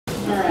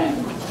right.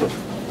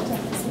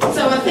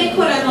 So I think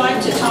what I'd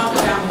like to talk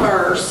about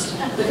first,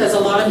 because a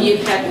lot of you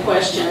have had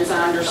questions,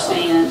 I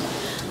understand,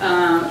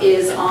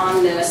 is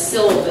on the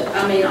syllabus,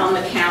 on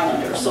the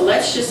calendar. So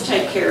let's just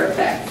take care of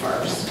that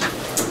first.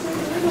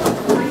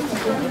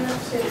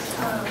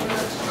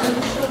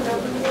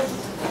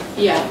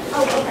 Yeah.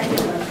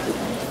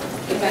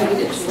 If I get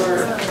it to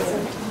work.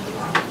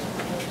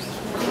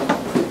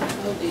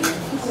 Oh dear.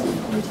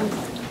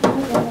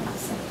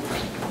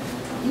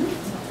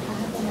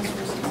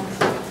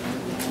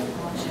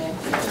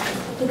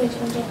 I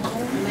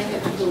may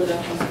have to pull it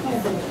up.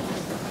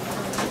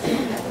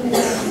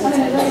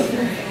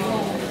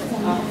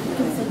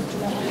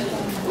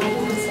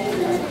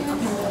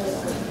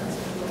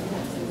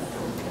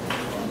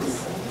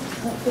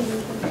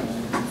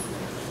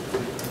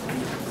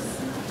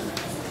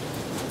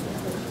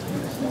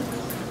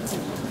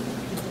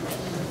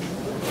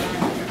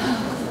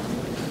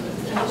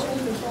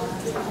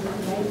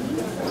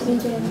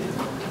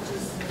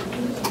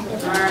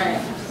 All right.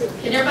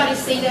 Can everybody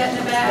see that in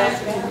the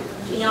back?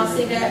 Can y'all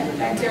see that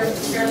back there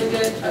fairly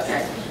good?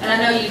 Okay. And I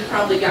know you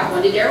probably got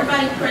one. Did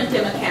everybody print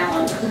them a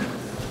calendar?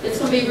 It's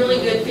going to be really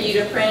good for you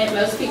to print it.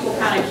 Most people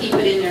kind of keep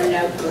it in their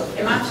notebook.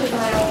 Am I too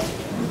loud?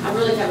 I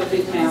really have a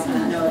big mouth,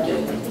 and I know I do.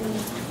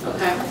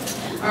 Okay.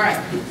 All right.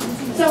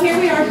 So here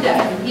we are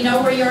today. You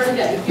know where you are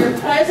today. If you're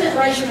present,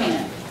 raise your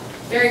hand.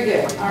 Very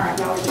good. All right,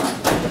 y'all are done.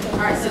 All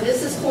right, so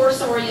this is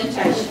course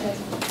orientation.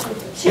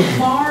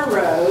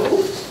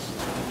 Tomorrow,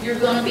 you're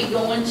going to be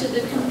going to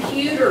the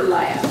computer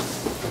lab.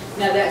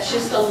 Now, that's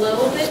just a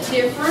little bit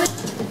different.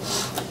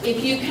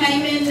 If you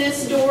came in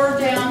this door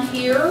down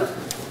here,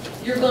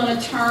 you're going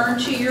to turn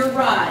to your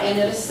right, and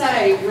it'll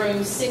say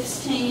room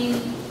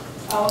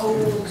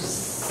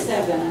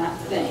 1607, I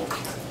think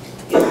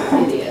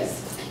it is.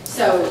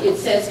 So it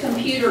says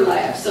computer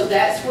lab. So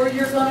that's where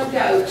you're going to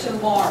go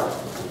tomorrow.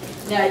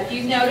 Now, if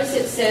you notice,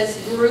 it says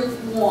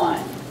group 1.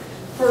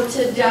 For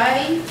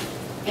today,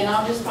 and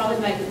I'll just probably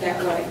make it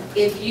that way,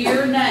 if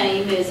your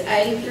name is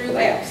A through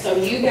F, so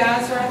you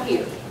guys right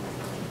here,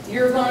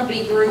 you're going to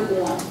be group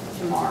 1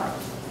 tomorrow,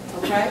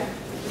 okay?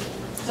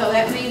 So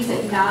that means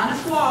at 9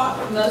 o'clock,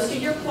 most of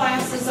your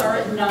classes are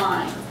at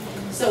 9.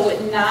 So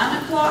at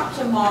 9 o'clock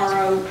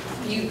tomorrow,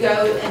 you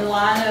go and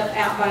line up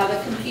out by the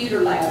computer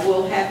lab.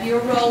 We'll have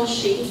your roll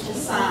sheet to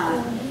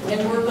sign,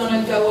 and we're going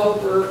to go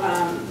over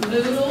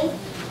Moodle,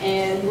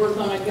 and we're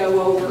going to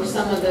go over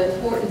some of the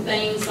important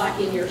things like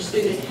in your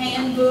student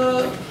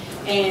handbook,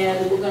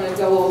 and we're going to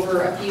go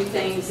over a few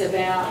things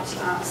about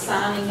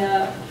signing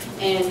up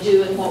and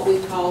doing what we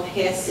call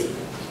HESI.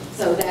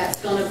 So that's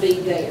going to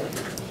be there.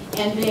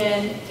 And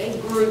then in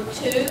group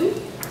 2,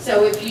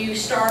 so if you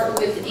start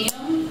with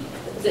M,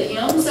 the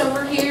M's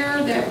over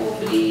here, that will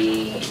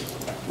be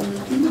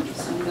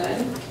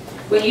somebody.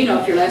 Well, you know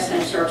if your last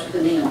name starts with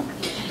an M.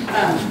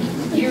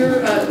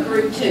 You're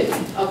group 2.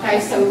 Okay,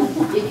 so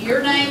if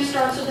your name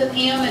starts with an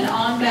M and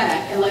on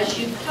back, unless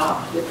you've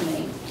talked with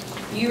me,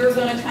 you're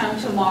going to come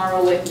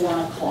tomorrow at 1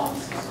 o'clock.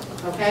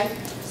 Okay?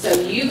 So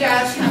you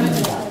guys come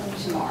at 1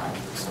 tomorrow.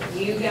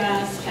 You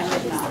guys come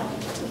at 9.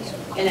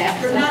 And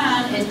after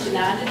 9, into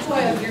 9 to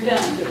 12, you're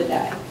done for the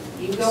day.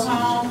 You can go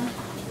home.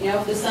 You know,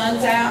 if the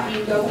sun's out,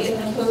 you can go get in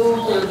the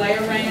pool or lay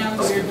around,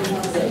 whatever you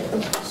want to do.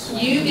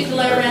 You get to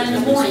lay around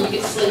in the morning. You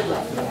get to sleep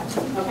late.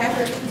 Okay?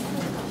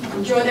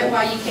 Enjoy that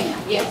while you can.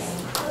 Yes.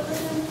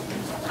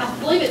 I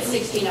believe it's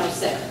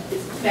 1607.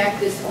 It's back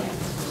this way.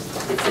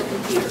 It's a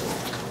computer.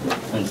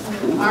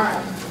 All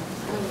right.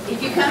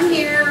 If you come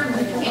here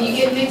and you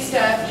get mixed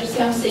up, just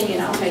come see me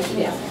and I'll take you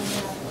down.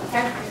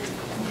 Okay?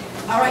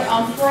 All right.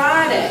 On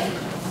Friday,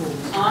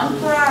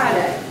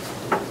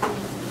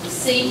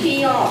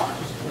 CPR.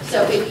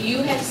 So if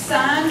you have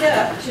signed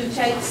up to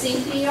take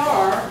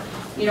CPR,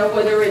 you know,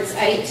 whether it's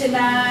 8 to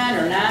 9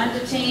 or 9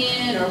 to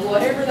 10 or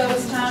whatever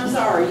those times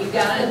are, you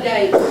got a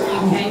date when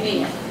you came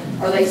in,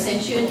 or they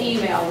sent you an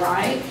email,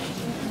 right?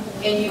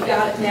 And you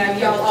got it. Now,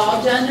 y'all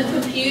all done the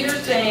computer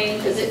thing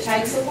because it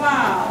takes a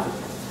while.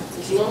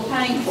 It's a little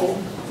painful.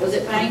 Was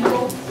it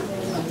painful?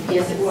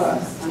 Yes, it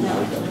was. I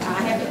know.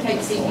 I have to take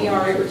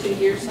CPR every 2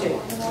 years too.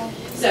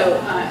 So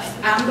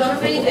I'm going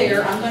to be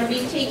there. I'm going to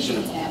be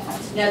teaching that.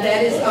 Now,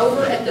 that is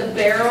over at the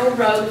Barrow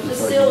Road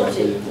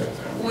facility.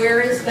 Where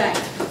is that?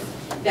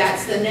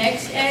 That's the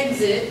next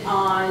exit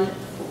on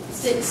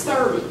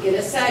 630.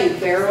 It'll say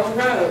Barrow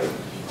Road,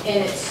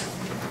 and it's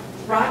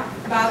right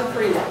by the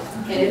freeway.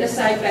 And it'll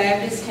say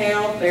Baptist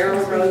Health,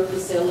 Barrow Road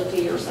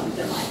Facility, or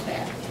something like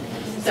that.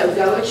 So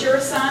go at your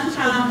assigned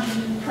time,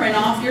 print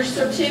off your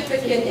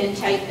certificate, and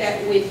take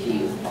that with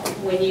you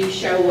when you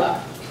show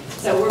up.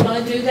 So we're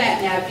going to do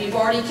that. Now, if you've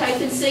already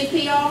taken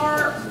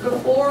CPR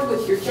before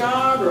with your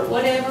job or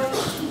whatever,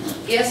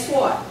 guess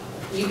what?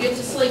 You get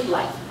to sleep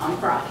late on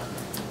Friday.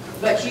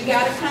 But you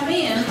got to come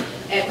in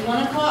at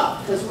 1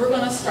 o'clock because we're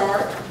going to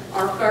start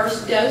our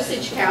first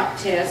dosage count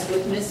test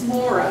with Miss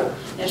Morrow.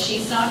 Now,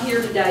 she's not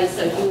here today,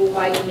 so you will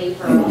wait to meet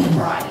her on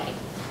Friday.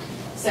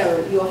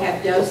 So you'll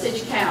have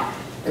dosage count.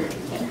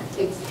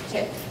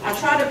 I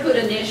try to put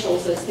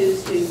initials as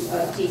who's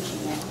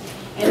teaching that.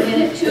 And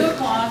then at 2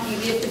 o'clock, you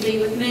get to be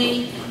with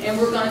me, and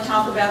we're going to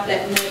talk about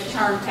that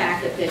midterm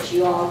packet that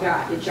you all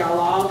got. Did y'all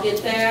all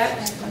get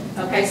that?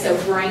 Okay, so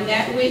bring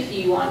that with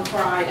you on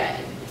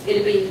Friday.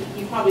 It'll be,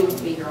 you probably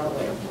won't be here all the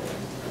way.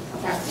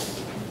 Okay.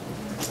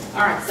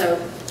 All right, so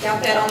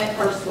got that on that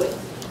first week.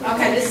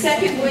 Okay, the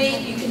second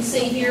week, you can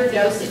see here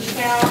dosage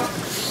calc.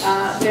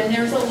 Then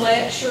there's a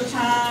lecture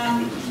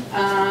time.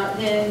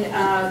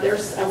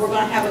 We're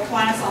going to have a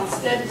class on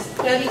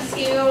study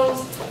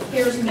skills.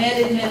 Here's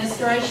med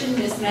administration.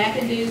 Miss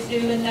McIndoe's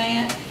doing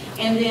that.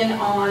 And then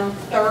on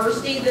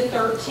Thursday the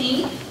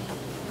 13th,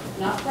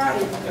 not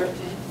Friday the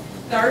 13th,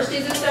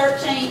 Thursday the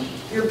 13th,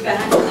 you're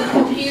back in the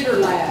computer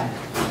lab.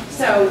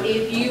 So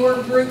if you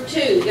are group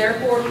 2,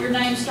 therefore if your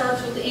name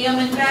starts with M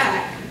and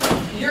back,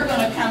 you're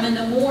going to come in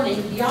the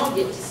morning. Y'all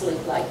get to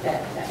sleep like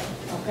that day,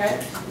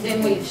 okay?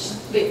 Then we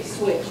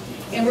switch.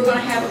 And we're going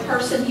to have a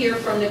person here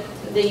from the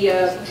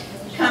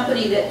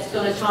company that's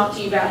going to talk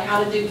to you about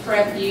how to do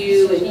prep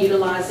view and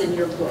utilizing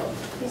your book.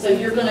 So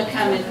you're going to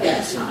come at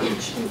that time.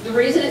 The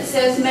reason it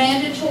says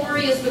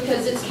mandatory is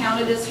because it's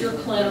counted as your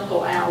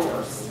clinical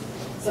hours.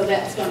 So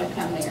that's going to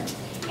come there.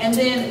 And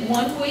then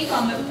 1 week,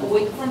 on a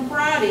week from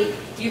Friday,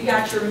 you've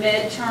got your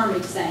midterm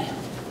exam.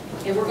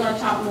 And we're going to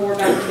talk more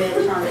about the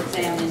midterm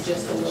exam in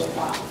just a little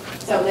while.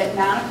 So at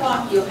 9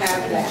 o'clock, you'll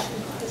have that.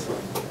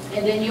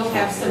 And then you'll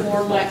have some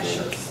more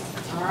lectures.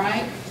 All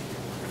right?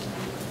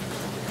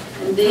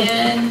 And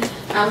then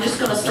I'm just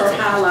going to start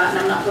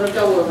highlighting. I'm not going to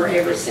go over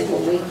every single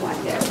week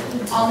like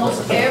that.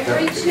 Almost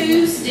every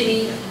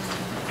Tuesday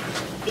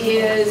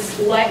is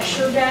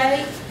lecture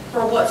day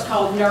for what's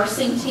called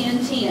Nursing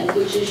 1010,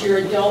 which is your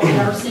Adult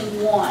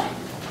Nursing 1.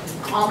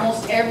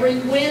 Almost every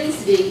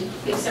Wednesday,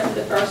 except for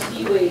the first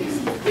few weeks,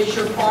 is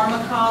your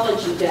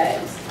pharmacology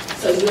days.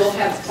 So you'll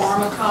have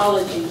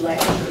pharmacology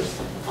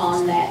lectures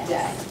on that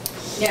day.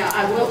 Now,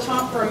 I will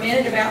talk for a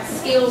minute about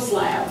Skills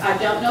Lab. I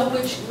don't know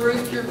which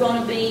group you're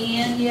going to be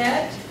in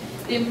yet.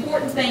 The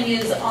important thing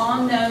is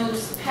on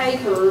those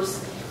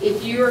papers,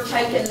 if you're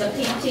taking the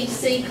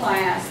PTC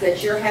class,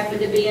 that you're happen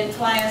to be in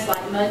class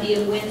like Monday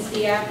and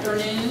Wednesday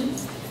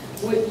afternoons,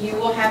 you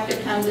will have to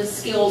come to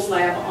Skills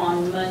Lab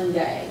on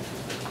Monday.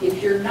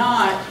 If you're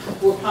not,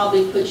 we'll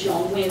probably put you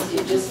on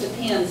Wednesday. It just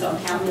depends on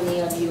how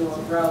many of you are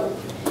enrolled.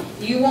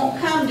 You won't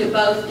come to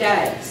both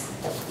days.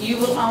 You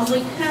will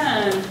only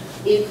come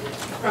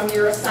from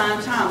your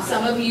assigned time.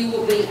 Some of you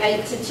will be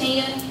 8 to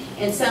 10,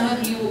 and some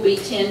of you will be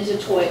 10 to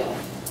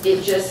 12.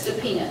 It just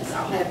depends.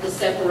 I'll have to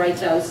separate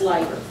those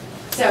later.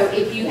 So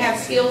if you have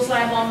Skills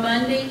Lab on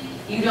Monday,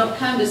 you don't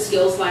come to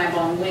Skills Lab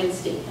on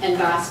Wednesday, and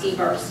vice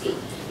versa.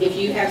 If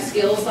you have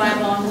Skills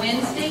Lab on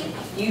Wednesday,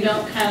 you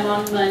don't come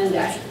on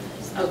Monday.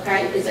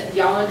 Okay?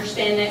 Y'all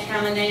understand that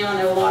kind of now?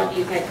 I know a lot of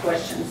you had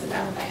questions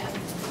about that.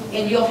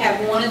 And you'll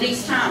have one of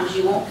these times.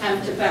 You won't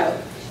come to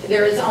both.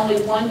 There is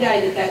only one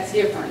day that's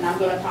different, and I'm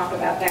going to talk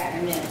about that in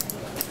a minute.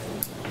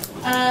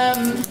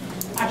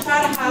 I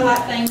try to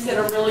highlight things that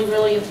are really,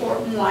 really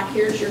important, like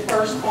here's your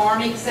first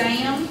pharm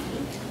exam.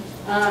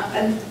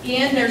 And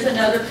again, there's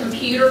another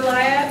computer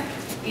lab.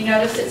 You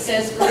notice it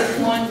says Group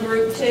 1,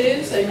 Group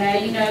 2, so now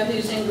you know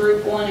who's in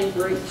Group 1 and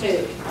Group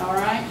 2, all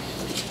right?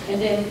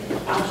 And then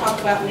I'll talk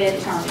about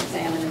midterm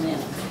exam in a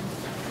minute.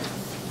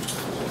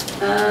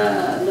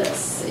 Let's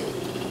see.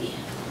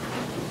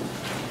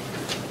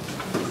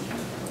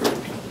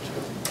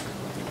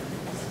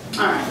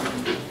 All right.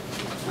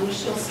 I'm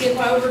just going to skip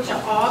over to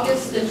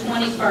August the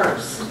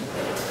 21st.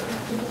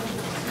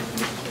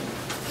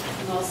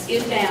 And I'll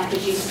skip down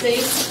because you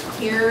see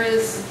here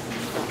is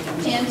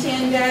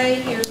 10-10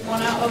 day, here's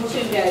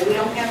 1002 day. We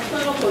don't have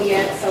clinical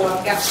yet, so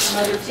I've got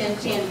some other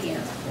 10-10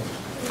 here.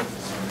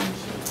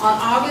 On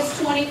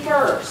August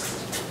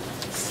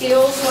 21st,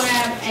 Skills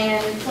Lab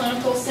and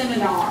Clinical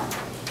Seminar.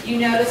 You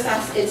notice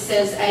it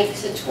says 8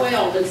 to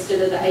 12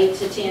 instead of the 8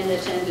 to 10 to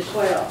 10 to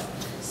 12.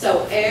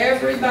 So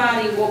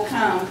everybody will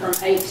come from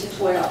 8 to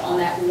 12 on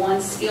that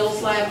one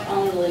Skills Lab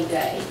only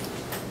day.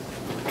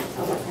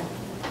 Okay.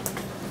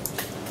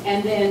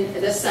 And then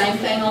the same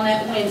thing on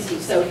that Wednesday.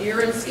 So if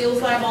you're in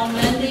Skills Lab on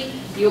Monday,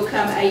 you'll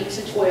come 8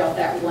 to 12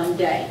 that one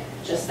day,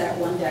 just that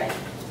one day.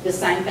 The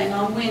same thing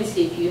on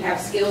Wednesday. If you have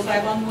Skills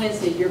Lab on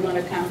Wednesday, you're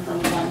going to come from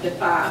 1 to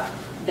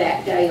 5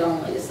 that day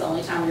only. It's the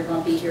only time you're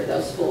going to be here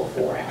those full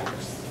 4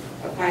 hours.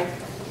 Okay?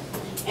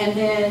 And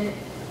then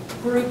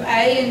Group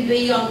A and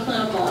B on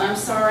clinical. I'm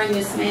sorry,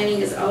 Miss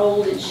Manning is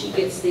old and she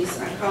gets these,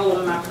 I call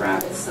them my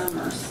private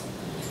summers.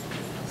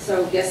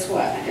 So guess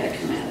what? I got to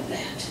come out of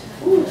that.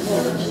 Ooh,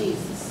 Lord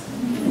Jesus.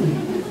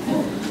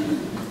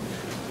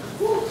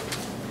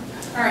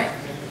 All right.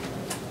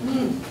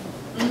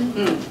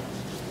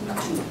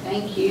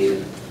 Thank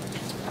you.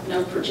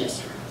 No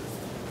progesterone.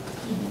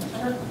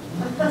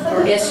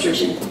 Or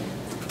estrogen.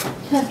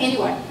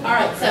 Anyway, all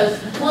right, so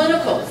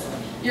clinicals.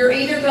 You're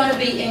either going to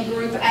be in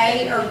Group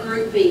A or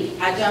Group B.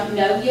 I don't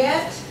know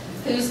yet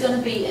who's going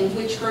to be in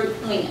which group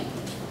when.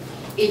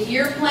 If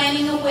you're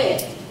planning a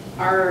wedding,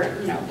 or,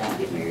 you know, don't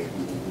get married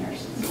when you're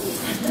nurses.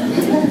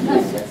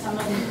 Some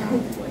of them probably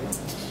will.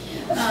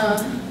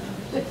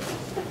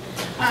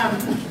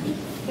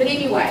 But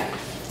anyway,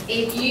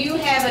 If you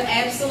have an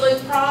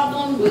absolute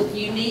problem with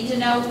you need to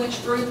know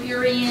which group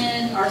you're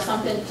in or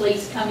something,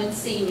 please come and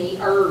see me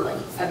early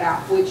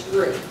about which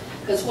group.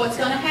 Because what's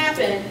going to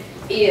happen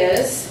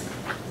is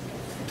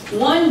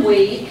 1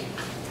 week,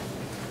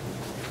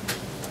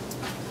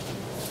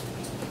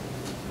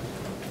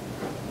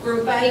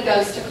 Group A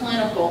goes to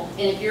clinical,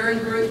 and if you're in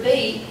Group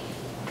B,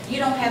 you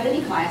don't have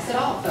any class at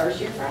all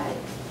Thursday or Friday.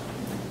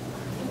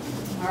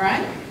 All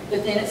right?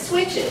 But then it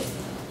switches.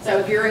 So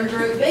if you're in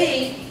Group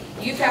B,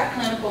 you've got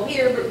clinical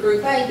here, but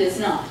Group A does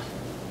not.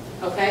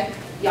 Okay?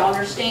 Y'all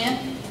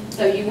understand?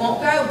 So you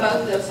won't go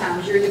both those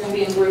times. You're either going to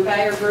be in Group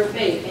A or Group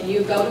B, and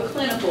you go to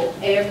clinical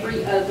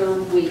every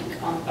other week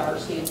on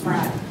Thursday and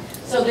Friday.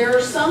 So there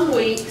are some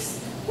weeks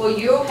where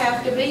you'll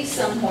have to be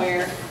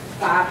somewhere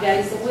 5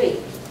 days a week.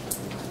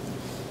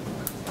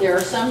 There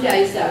are some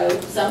days, though,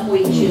 some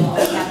weeks you'll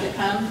only have to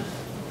come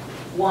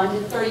 1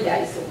 to 3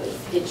 days a week.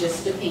 It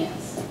just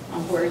depends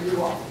on where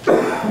you are.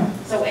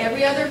 So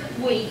every other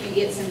week you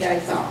get some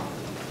days off.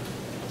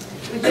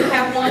 We do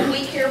have 1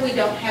 week here we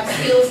don't have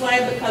skills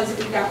lab because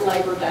we've got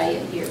Labor Day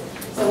in here.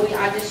 So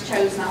I just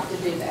chose not to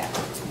do that.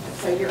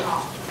 So you're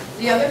off.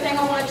 The other thing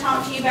I want to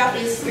talk to you about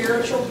is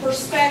spiritual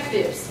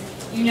perspectives.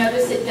 You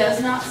notice it does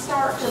not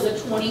start till the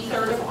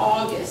 23rd of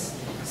August.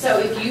 So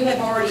if you have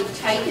already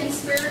taken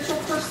spiritual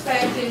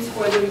perspectives,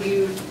 whether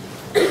you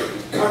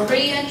are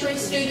re-entry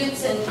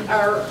students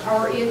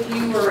or if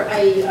you were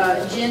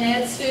a Gen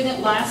Ed student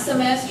last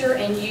semester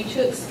and you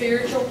took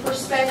spiritual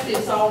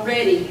perspectives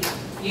already,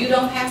 you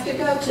don't have to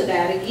go to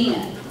that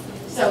again.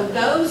 So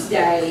those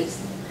days,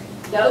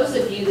 those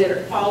of you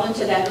that fall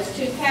into those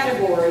 2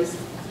 categories,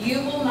 you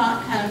will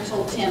not come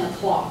till 10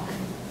 o'clock.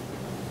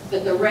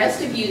 But the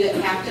rest of you that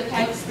have to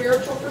take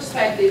spiritual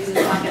perspectives, it's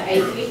like an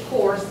 8-week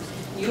course,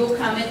 you'll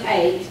come at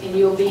 8 and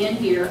you'll be in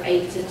here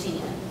 8 to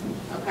 10.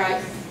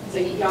 Okay? So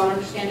y'all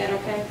understand that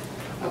okay?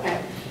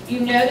 Okay. You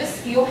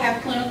notice you'll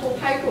have clinical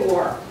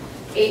paperwork.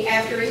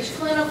 After each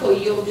clinical,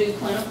 you'll do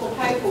clinical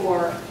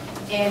paperwork,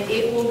 and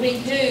it will be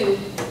due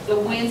the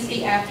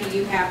Wednesday after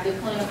you have the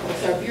clinical.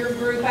 So if you're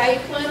Group A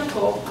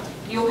clinical,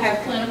 you'll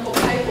have clinical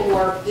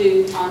paperwork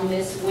due on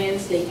this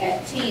Wednesday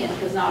at 10,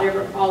 because not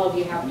all of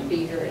you have to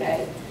be here at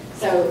 8.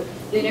 So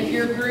then if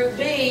you're Group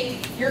B,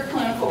 your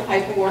clinical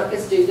paperwork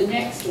is due the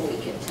next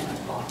week at 10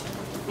 o'clock.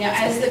 Now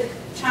as the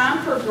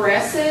time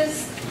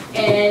progresses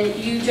and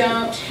you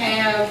don't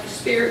have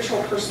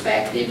spiritual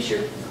perspectives,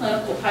 your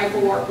clinical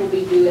paperwork will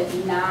be due at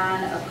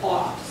 9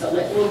 o'clock. So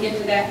we'll get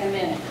to that in a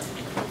minute.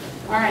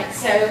 All right,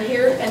 so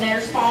here, and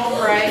there's fall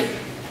break.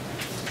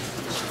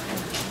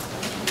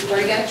 You've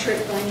already got a trip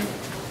planned.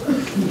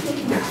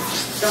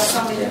 Don't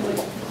call me that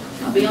week.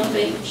 I'll be on the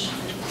beach.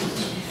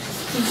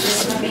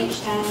 This is my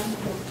beach time.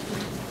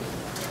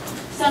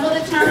 Some of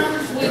the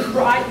times we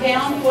write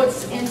down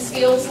what's in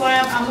Skills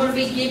Lab. I'm going to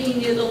be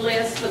giving you the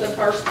list for the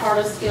first part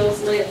of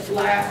Skills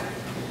Lab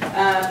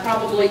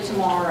probably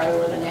tomorrow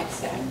or the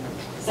next day.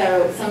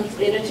 So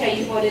it'll tell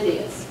you what it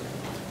is.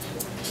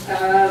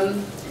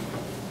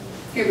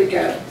 Here we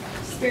go.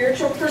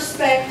 Spiritual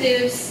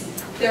Perspectives.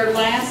 Their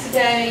last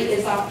day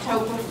is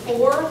October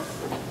 4th.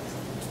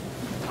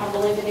 I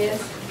believe it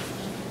is.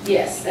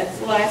 Yes, that's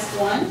the last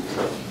one.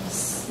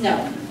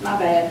 No, my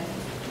bad.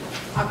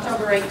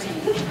 October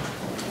 18th.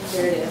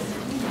 There it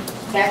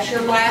is. That's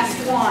your last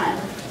one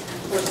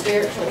for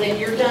spiritual. Then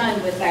you're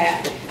done with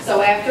that.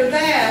 So after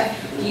that,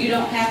 you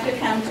don't have to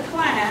come to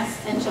class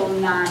until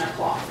 9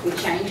 o'clock. We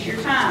changed your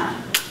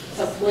time.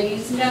 So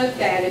please note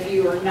that if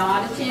you are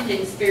not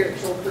attending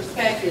Spiritual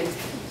Perspectives,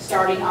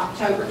 starting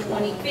October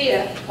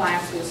 25th,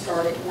 class will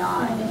start at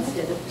 9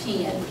 instead of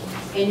 10.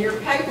 And your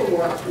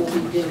paperwork will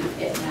be due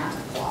at 9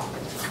 o'clock.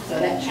 So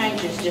that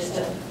changes just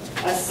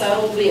a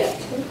subtle bit,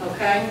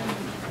 okay?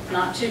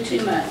 Not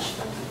too much.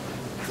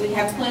 We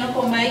have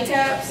clinical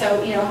makeup,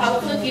 so,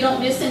 hopefully if you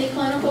don't miss any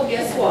clinical,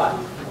 guess what?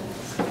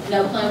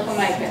 No clinical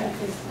makeup.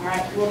 All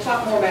right, we'll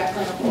talk more about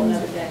clinical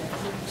another day.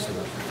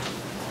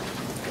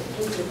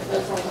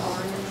 Those are the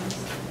RNs.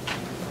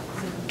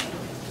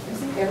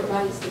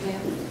 Everybody's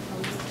together.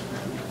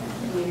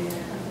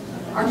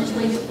 Yeah. Or just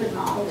leave it with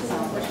my office.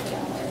 I'll put it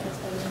down there.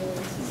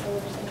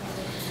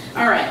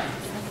 All right.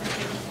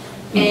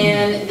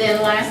 And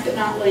then last but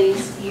not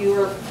least,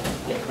 you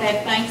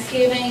have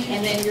Thanksgiving,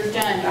 and then you're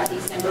done by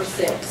December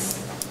 6th.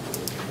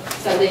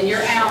 So then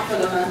you're out for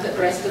the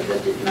rest of the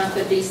month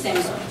of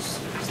December.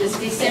 This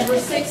December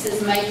 6th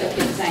is makeup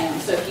exam.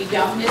 So if you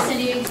don't miss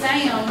any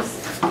exams,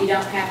 you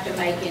don't have to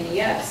make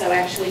any up. So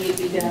actually you'd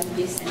be done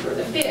December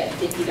the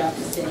 5th if you don't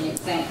miss any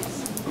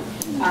exams.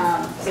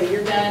 So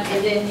you're done.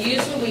 And then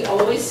usually we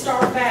always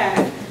start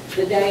back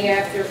the day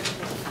after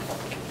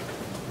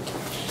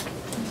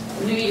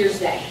New Year's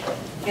Day.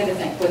 I got to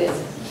think, what is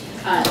it?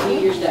 New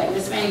Year's Day.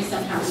 Miss Manny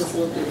sometimes is a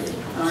little busy.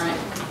 All right.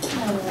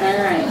 All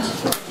right.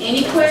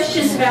 Any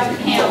questions about the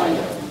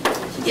calendar?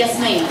 Yes,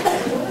 ma'am.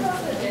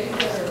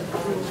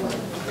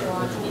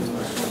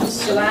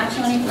 July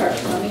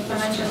 21st. Let me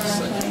find July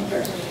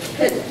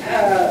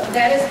 21st.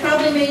 That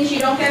probably means you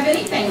don't have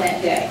anything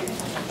that day.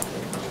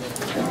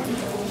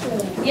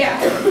 Yeah,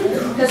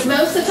 because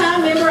most of the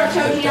time, remember I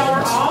told you y'all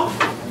are off?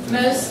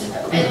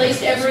 At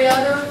least every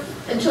other,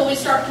 until we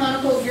start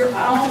clinical, you're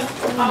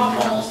off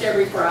almost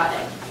every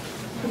Friday.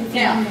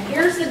 Now,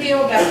 here's the deal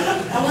about,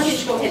 I want you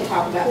to go ahead and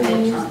talk about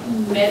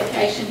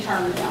medication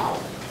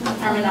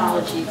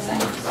terminology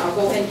exams. So I'll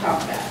go ahead and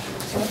talk about it.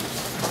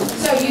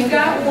 So you've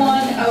got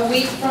one a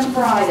week from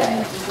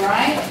Friday,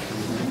 right?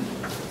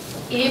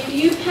 If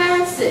you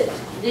pass it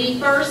the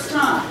first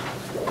time,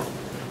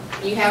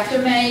 you have to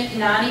make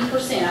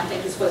 90%, I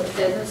think is what it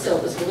says in the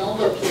syllabus. We're going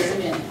to look here in a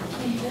minute.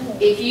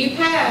 If you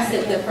pass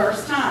it the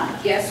first time,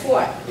 guess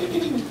what?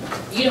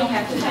 You don't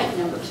have to take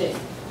number 2.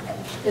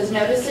 Because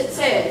notice it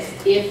says,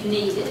 if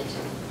needed.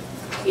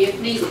 If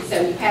needed.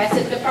 So you pass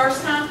it the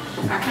first time.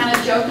 I kind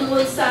of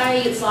jokingly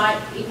say it's like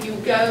if you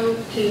go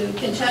to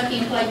Kentucky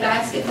and play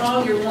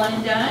basketball, you're one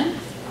and done.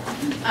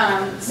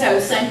 So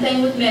same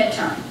thing with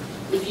midterm.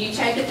 If you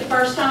take it the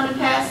first time and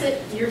pass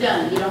it, you're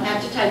done. You don't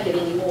have to take it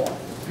anymore.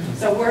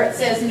 So where it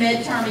says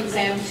midterm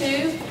exam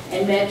 2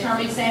 and midterm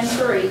exam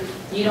 3,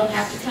 you don't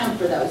have to come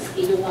for those,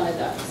 either one of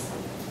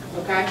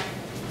those. Okay?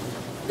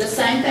 The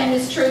same thing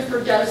is true for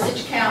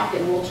dosage calc,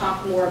 and we'll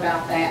talk more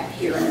about that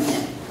here in a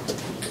minute.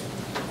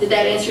 Did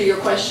that answer your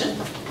question?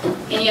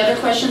 Any other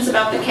questions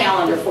about the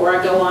calendar before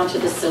I go on to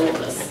the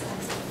syllabus?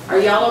 Are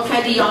y'all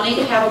okay? Do y'all need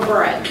to have a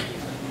break?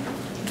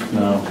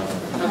 No.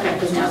 Okay,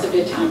 because now's a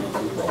good time.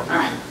 All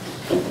right.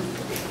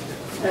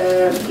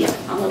 Yeah,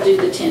 I'm going to do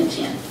the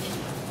 10-10.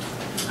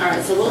 All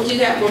right, so we'll do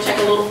that. We'll take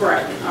a little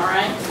break, all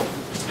right?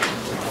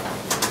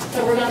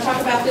 So we're going to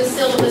talk about this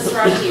syllabus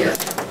right here.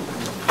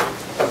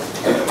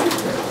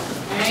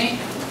 All right?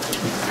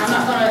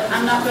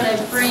 I'm not going to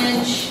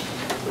infringe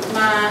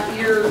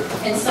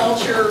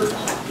insult your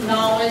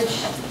knowledge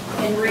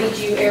and read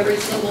you every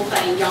single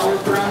thing. Y'all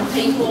are grown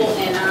people,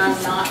 and I'm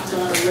not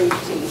going to read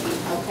to you,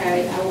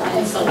 okay? I won't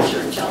insult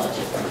your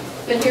intelligence.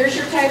 But here's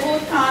your table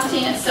of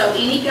contents. So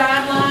any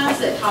guidelines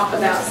that talk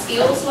about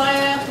skills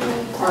lab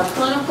or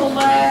clinical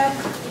lab,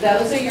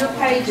 those are your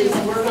pages,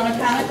 and we're going to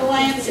kind of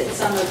glance at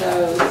some of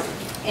those.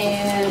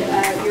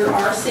 And your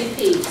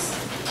RCPs.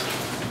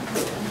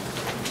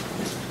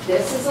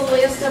 This is a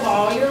list of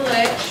all your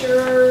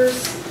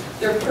lectures.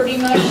 They're pretty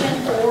much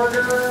in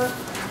order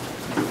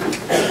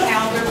of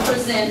how they're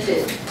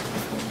presented.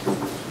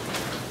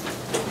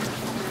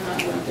 I'm not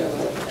going to go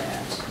over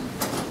that.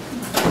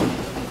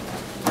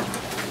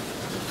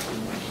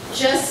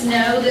 Just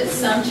know that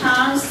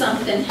sometimes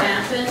something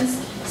happens.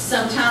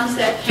 Sometimes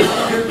that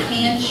calendar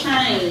can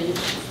change.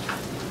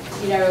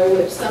 You know,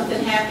 if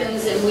something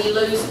happens and we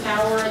lose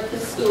power at the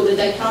school, did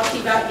they talk to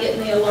you about getting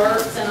the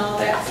alerts and all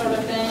that sort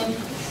of thing?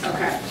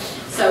 Okay.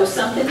 So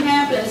something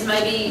happens,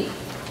 maybe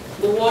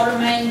the water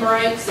main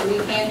breaks and we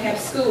can't have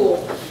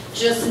school.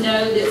 Just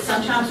know that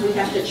sometimes we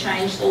have to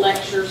change the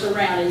lectures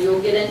around, and you'll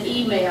get an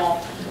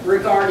email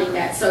regarding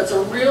that. So it's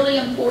a really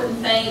important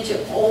thing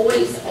to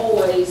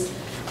always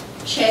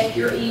check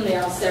your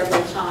email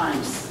several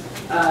times.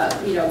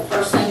 You know,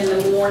 first thing in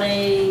the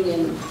morning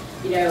and,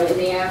 you know, in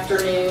the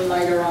afternoon,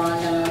 later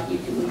on, you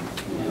can, you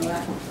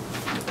know,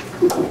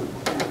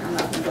 I'm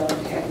not going to go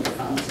into having your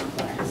phones in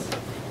class.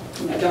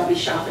 You know, don't be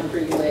shopping for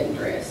your wedding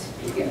dress.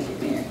 You're going to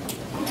get married.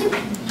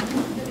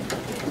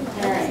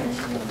 All right.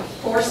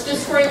 Course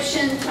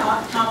description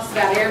talks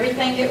about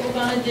everything that we're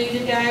going to do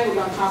today. We're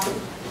going to talk,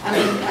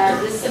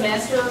 this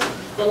semester,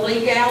 the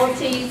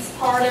legalities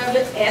part of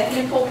it,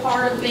 ethnical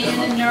part of being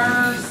a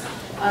nurse,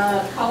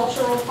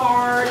 cultural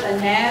part,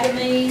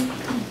 anatomy,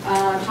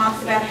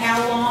 talks about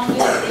how long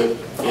it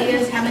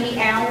is, how many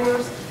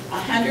hours,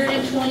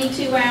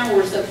 122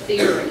 hours of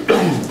theory.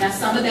 Now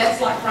some of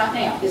that's like right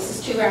now. This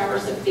is 2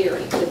 hours of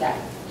theory today.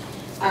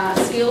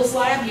 Skills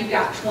lab, you've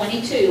got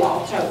 22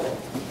 all total.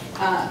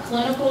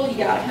 Clinical, you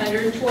got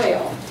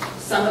 112.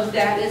 Some of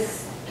that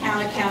is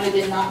counted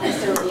and not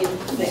necessarily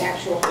the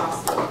actual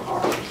hospital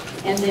part.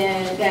 And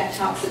then that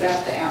talks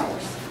about the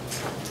hours.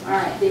 All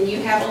right, then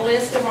you have a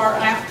list of our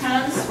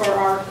outcomes for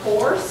our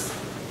course.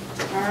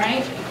 All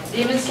right,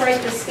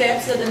 demonstrate the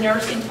steps of the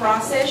nursing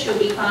process. You'll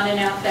be finding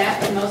out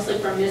that, but mostly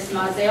from Ms.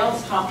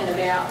 Mizell's talking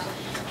about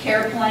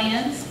care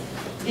plans.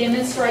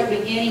 Demonstrate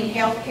beginning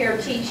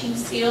healthcare teaching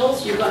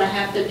skills. You're going to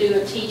have to do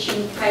a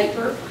teaching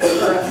paper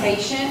for a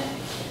patient.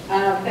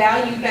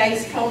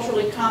 Value-based,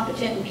 culturally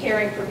competent and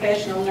caring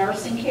professional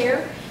nursing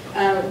care.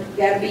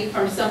 That'll be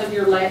from some of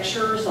your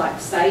lectures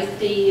like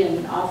safety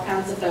and all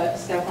kinds of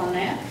stuff on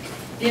that.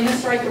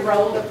 Demonstrate the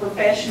role of the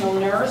professional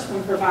nurse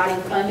when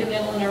providing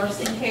fundamental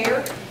nursing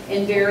care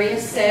in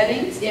various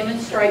settings.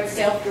 Demonstrate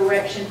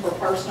self-direction for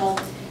personal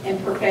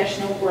and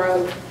professional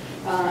growth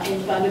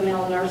in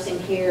fundamental nursing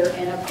care,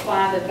 and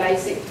apply the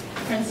basic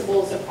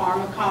principles of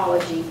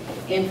pharmacology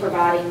in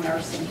providing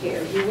nursing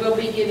care. You will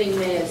be giving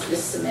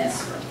this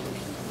semester.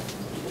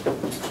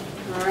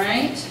 All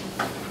right.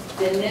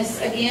 Then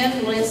this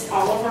again lists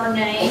all of our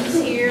names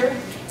here.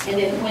 And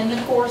then when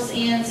the course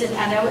ends, and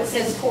I know it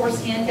says course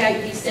end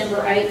date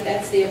December 8th,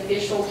 that's the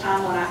official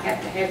time when I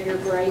have to have your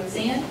grades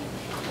in.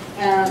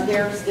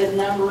 There's the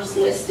numbers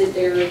listed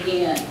there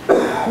again. All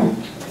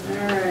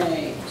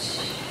right.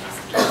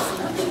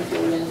 Nothing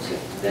for me.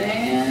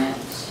 that.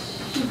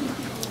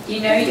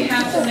 You know you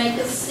have to make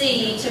a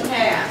C to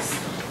pass.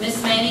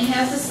 Miss Manning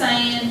has a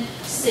saying,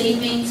 C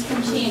means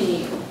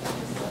continue.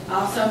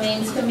 Also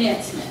means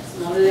commencement.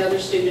 One of the other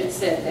students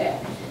said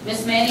that.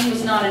 Miss Manning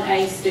was not an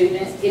A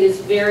student. It is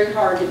very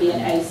hard to be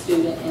an A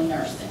student in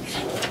nursing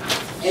school.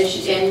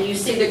 And you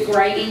see the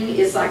grading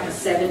is like a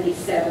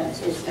 77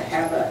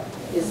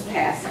 is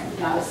passing,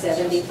 not a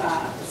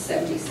 75, it's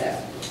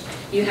 77.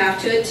 You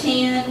have to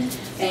attend,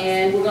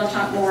 and we're going to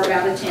talk more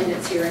about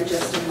attendance here in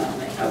just a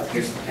moment. Oh,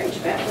 here's the page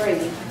about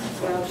grading.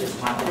 That's what I was just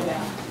talking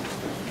about.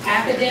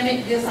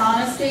 Academic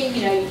dishonesty,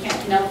 you know, you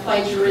can't, no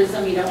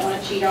plagiarism, you don't want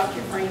to cheat off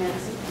your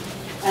friends.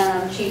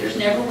 Cheaters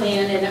never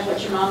win, isn't that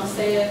what your mom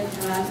said?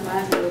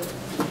 Mine did.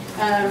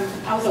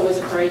 I was always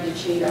afraid to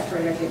cheat,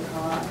 afraid I'd get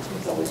caught. I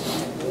was always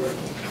wanted to do it.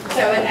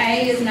 So an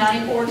A is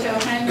 94 to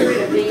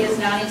 100, a B is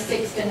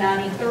 96 to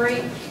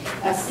 93,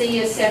 a C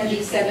is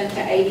 77 to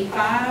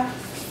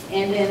 85,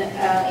 and then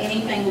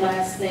anything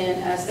less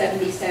than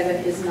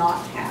 77 is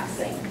not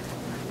passing.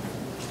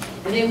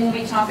 And then when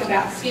we talk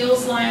about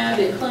skills lab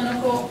and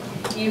clinical,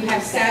 you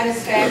have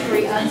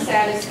satisfactory,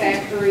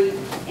 unsatisfactory,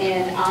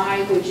 and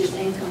I, which is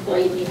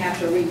incomplete, you have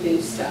to redo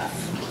stuff.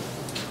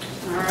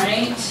 All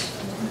right.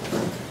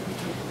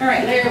 All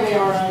right, there we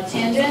are on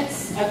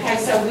attendance. Okay,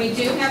 so we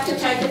do have to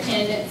take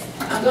attendance.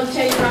 I'm going to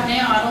tell you right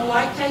now, I don't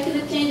like taking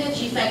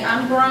attendance. You think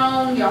I'm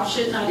grown, y'all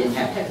shouldn't. I didn't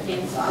have to take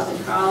attendance while I was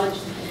in college.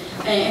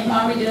 And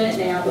why are we doing it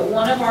now? But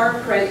one of our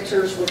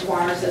accreditors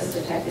requires us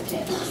to take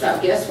attendance. So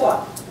guess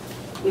what?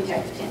 We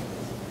take attendance.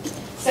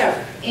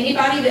 So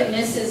anybody that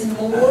misses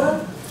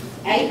more,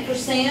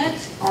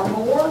 8% or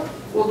more,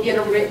 will get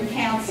a written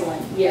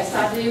counseling. Yes,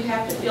 I do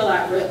have to fill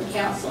out written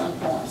counseling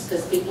forms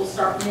because people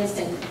start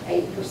missing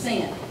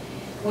 8%.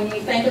 When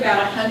you think about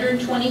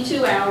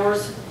 122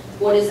 hours,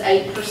 what is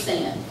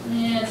 8%?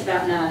 It's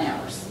about 9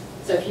 hours.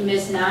 So if you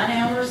miss 9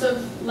 hours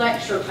of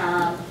lecture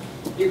time,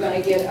 you're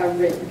going to get a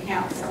written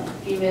counseling.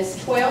 If you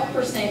miss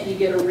 12%, you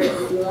get a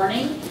written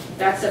warning.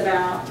 That's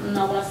about,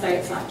 I want to say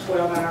it's like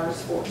 12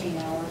 hours, 14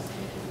 hours.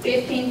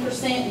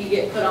 15% you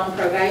get put on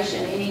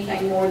probation.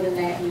 Anything more than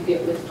that, you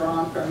get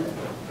withdrawn from the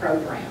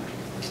program.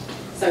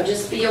 So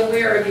just be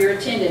aware of your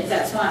attendance.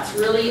 That's why it's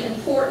really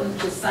important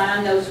to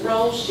sign those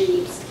roll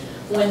sheets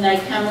when they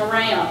come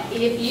around.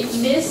 If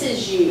it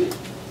misses you,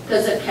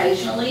 because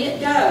occasionally it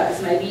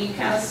does, maybe you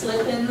kind of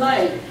slip in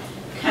late,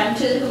 come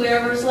to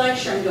whoever's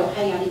lecturing and go,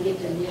 hey, I didn't get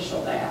to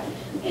initial that,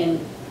 and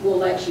we'll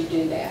let you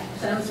do that.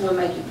 Sometimes we'll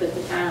make you put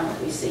the time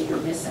if we see you're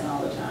missing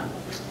all the time.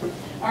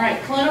 All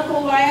right,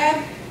 clinical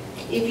lab.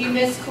 If you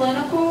miss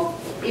clinical,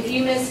 if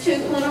you miss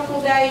 2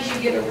 clinical days,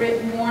 you get a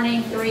written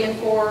warning. 3 and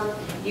 4,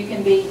 you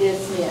can be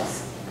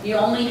dismissed. You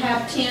only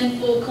have 10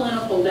 full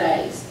clinical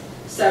days.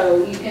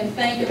 So you can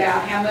think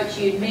about how much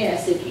you'd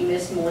miss if you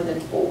miss more than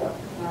 4, all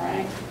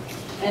right?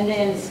 And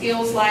then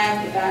skills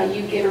lab,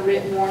 you get a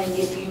written warning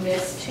if you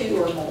miss 2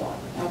 or more,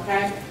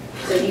 okay?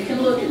 So you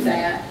can look at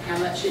that, how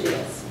much it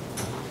is.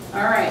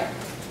 All right.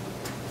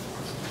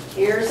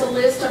 Here's a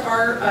list of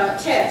our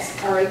tests,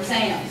 our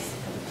exams.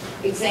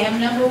 Exam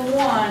number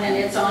 1, and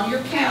it's on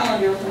your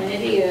calendar when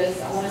it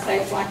is. I want to say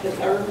it's like the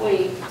 3rd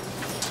week.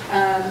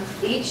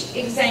 Each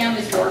exam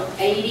is worth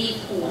 80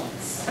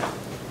 points.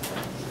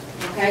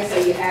 Okay, so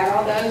you add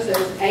all those.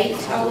 There's 8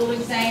 total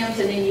exams,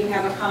 and then you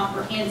have a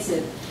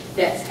comprehensive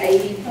that's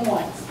 80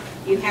 points.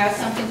 You have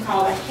something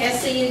called a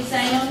HESI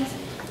exam.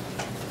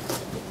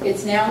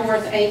 It's now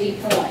worth 80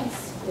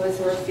 points. It was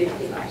worth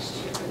 50 last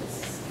year.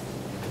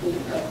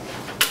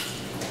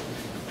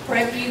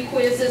 Prep U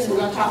quizzes, we're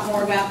going to talk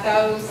more about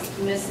those.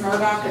 Ms.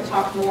 Murdoch will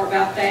talk more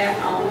about that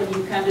when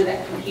you come to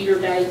that computer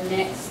day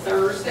next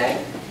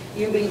Thursday.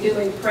 You'll be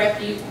doing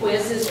Prep U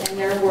quizzes, and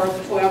they're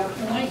worth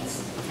 12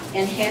 points.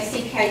 And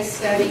HESI case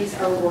studies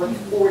are worth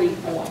 40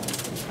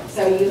 points.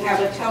 So you have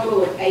a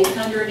total of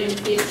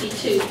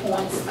 852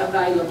 points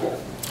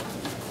available.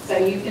 So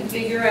you can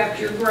figure out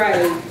your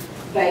grade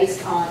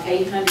based on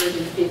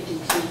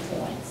 852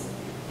 points.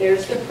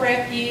 There's the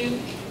Prep U.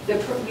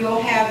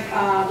 You'll have,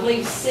 I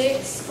believe,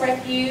 6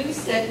 Prep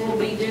U's that will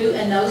be due,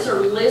 and those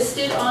are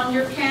listed on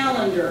your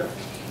calendar.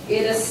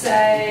 It'll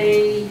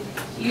say,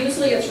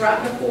 usually it's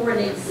right before an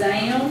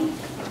exam.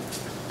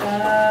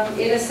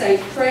 It'll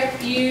say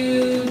Prep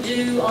U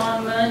due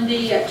on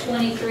Monday at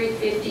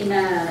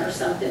 23:59 or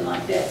something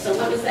like that. So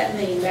what does that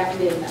mean? About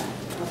midnight,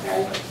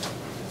 okay?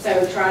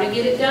 So try to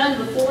get it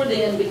done before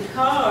then,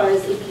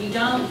 because if you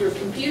don't, your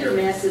computer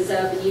messes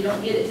up and you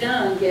don't get it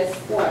done, guess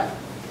what?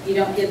 You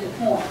don't get the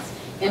points.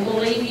 And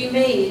believe you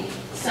me,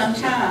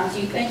 sometimes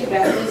you think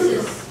about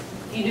this,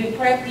 you do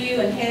Prep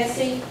U and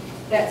HESI,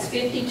 that's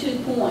 52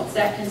 points.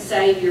 That can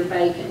save your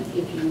bacon,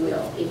 if you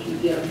will, if you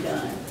get them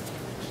done.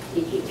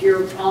 If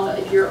you're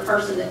a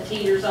person that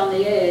teeters on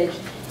the edge,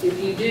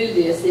 if you do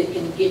this, it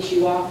can get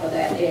you off of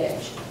that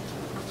edge.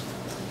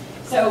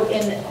 So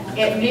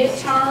at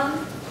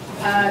midterm,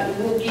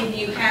 we'll give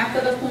you half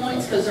of the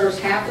points, because there's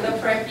half of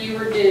the Prep U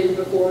are due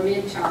before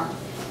midterm.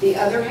 The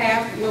other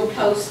half we'll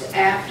post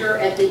after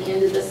at the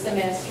end of the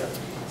semester.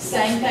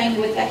 Same thing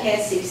with the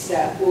HESI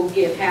stuff. We'll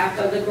give half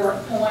of the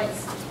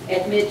points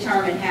at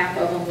midterm and half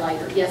of them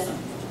later. Yes, ma'am?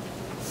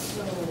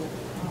 So,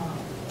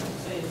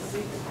 say it's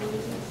 6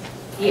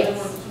 quizzes?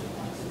 Yes.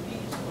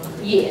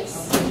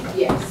 Yes,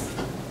 yes,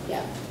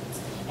 yeah.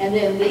 And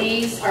then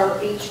these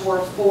are each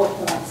worth 4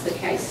 points, the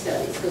case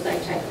studies, because they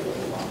take a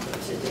little longer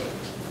to do.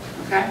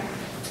 Okay?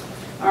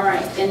 All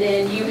right, and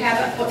then you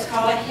have what's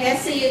called a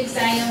HESI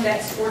exam.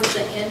 That's towards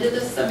the end of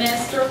the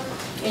semester,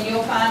 and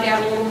you'll find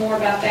out a little more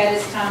about that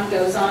as time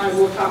goes on, and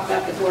we'll talk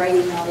about the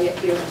grading on it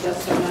here in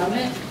just a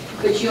moment.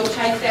 But you'll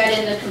take that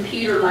in the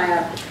computer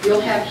lab.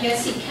 You'll have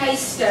HESI case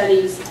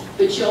studies,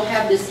 but you'll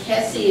have this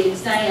HESI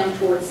exam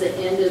towards the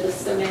end of the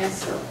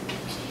semester.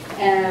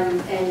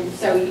 And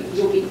so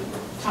you'll be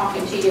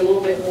talking to you a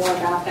little bit more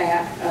about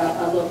that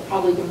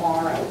probably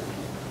tomorrow.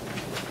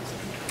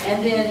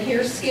 And then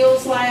here's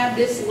Skills Lab.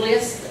 This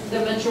lists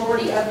the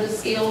majority of the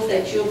skills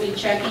that you'll be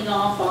checking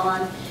off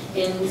on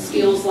in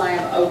Skills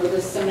Lab over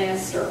the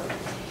semester.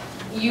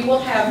 You will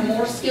have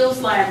more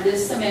Skills Lab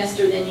this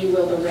semester than you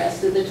will the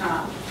rest of the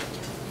time.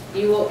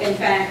 You will, in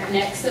fact,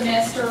 next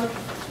semester,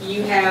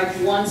 you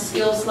have 1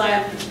 Skills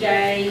Lab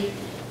day,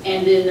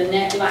 and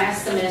then the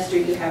last semester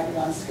you have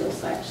 1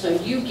 Skills Lab. So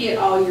you get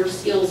all your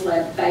Skills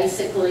Lab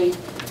basically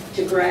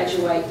to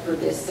graduate for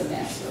this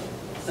semester.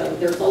 So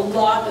there's a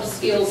lot of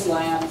Skills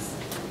Labs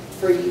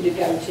for you to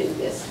go to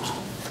this time.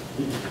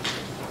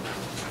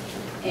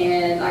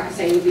 And like I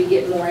say, you'll be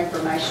getting more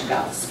information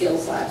about the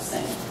Skills Lab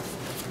soon.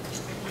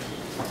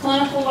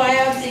 Clinical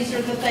labs, these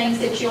are the things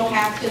that you'll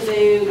have to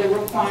do, the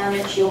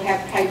requirements. You'll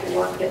have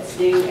paperwork that's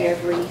due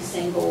every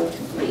single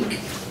week.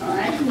 All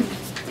right?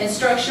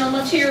 Instructional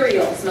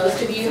materials, most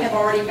of you have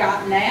already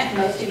gotten that.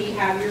 Most of you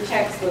have your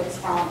textbooks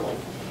probably.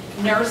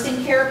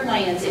 Nursing care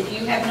plans, if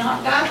you have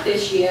not got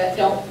this yet,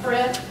 don't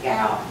fret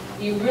out.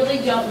 You really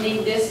don't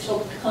need this till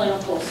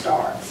clinical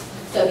starts.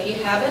 So if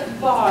you haven't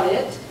bought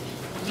it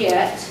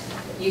yet,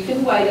 you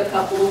can wait a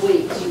couple of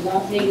weeks. You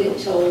won't need it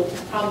till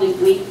probably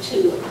week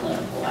 2 of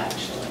clinical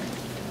actually.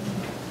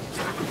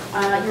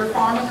 Your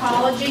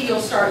pharmacology,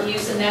 you'll start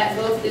using that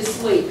book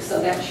this week,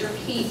 so that's your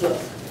key book.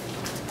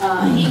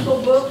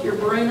 Hinkle book, your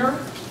Bruner,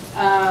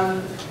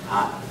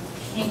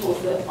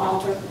 Hinkle's the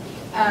author.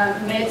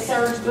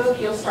 Med-Surg book,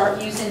 you'll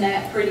start using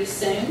that pretty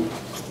soon.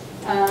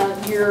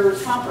 Your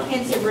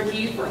comprehensive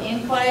review for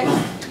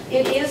NCLEX,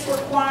 it is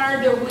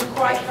required, though we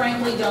quite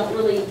frankly don't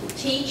really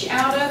teach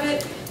out of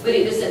it, but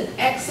it is an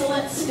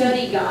excellent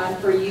study guide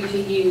for you to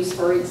use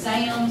for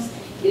exams.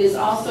 It is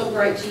also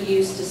great to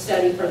use to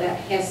study for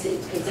that HESI,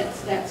 because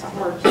that's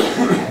hard to do.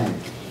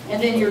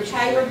 And then your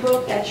Taylor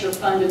book, that's your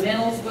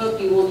fundamentals book.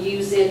 You will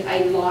use it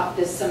a lot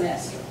this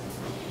semester.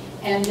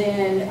 And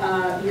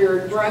then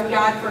your drug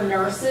guide for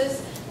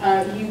nurses,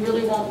 you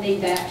really won't need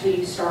that till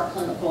you start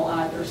clinical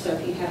either. So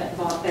if you haven't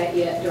bought that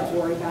yet, don't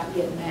worry about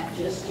getting that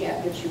just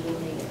yet, but you will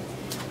need it.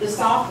 The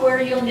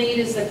software you'll need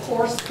is the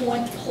Course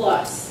Point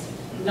Plus,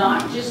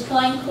 not just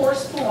plain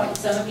Course Point.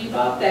 Some of you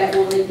bought that.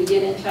 We'll need to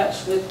get in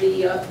touch with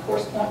the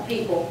Course Point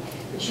people.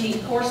 But you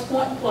need Course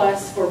Point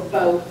Plus for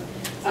both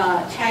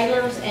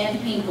Taylor's and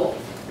Hinkle.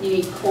 You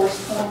need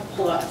Course Point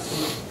Plus.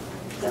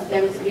 So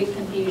there was a big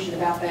confusion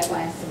about that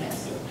last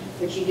semester,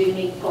 but you do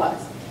need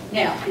Plus.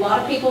 Now, a lot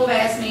of people have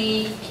asked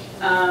me,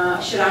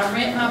 should I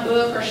rent my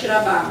book or should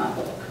I buy my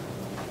book?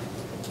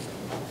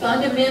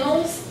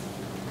 Fundamentals,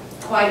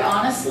 quite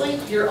honestly,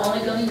 you're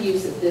only going to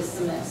use it this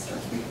semester.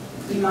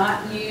 You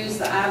might use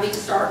the IV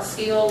Start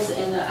skills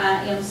and the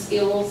IM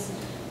skills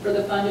for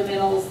the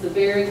fundamentals the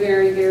very,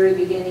 very, very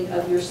beginning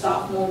of your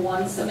sophomore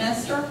 1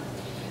 semester.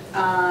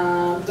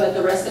 But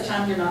the rest of the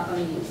time you're not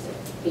going to use it,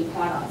 to be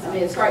quite honest. I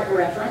mean, it's great for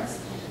reference.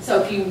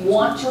 So if you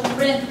want to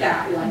rent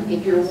that one,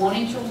 if you're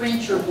wanting to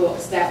rent your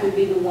books, that would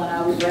be the one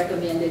I would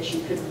recommend that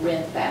you could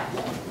rent that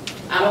one.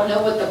 I don't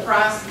know what the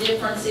price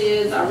difference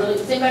is.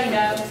 Does anybody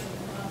know?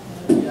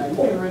 Yeah, you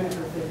can rent it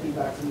for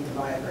 $50 and you can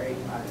buy it for $85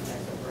 and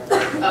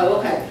that's it. Oh,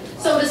 okay.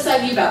 So it'll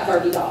save you about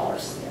 $30,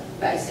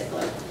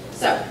 basically.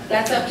 So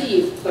that's up to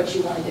you, what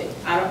you want to do.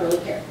 I don't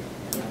really care.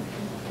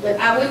 But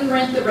I wouldn't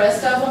rent the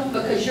rest of them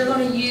because you're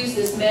going to use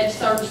this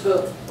Med-Surg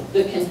book.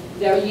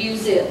 They'll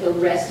use it the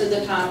rest of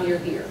the time you're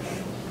here.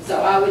 So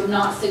I would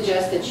not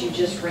suggest that you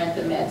just rent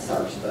the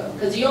Med-Surg book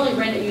because you only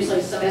rent it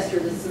usually semester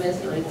to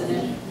semester, isn't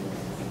it?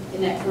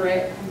 Isn't that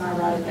correct? Am I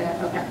right at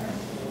that? Okay.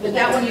 But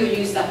that one you'll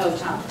use the whole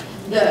time.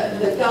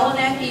 The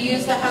Gullinak you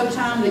use the whole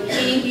time. The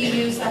King you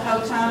use the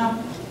whole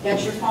time.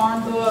 That's your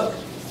farm book.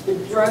 The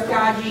drug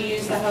guide you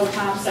use the whole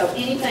time. So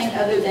anything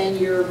other than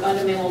your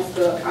fundamentals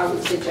book, I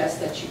would suggest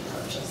that you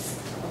purchase.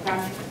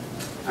 Okay?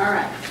 All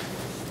right.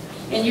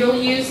 And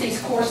you'll use these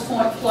Course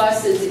Point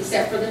Pluses,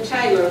 except for the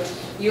Taylor.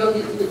 You'll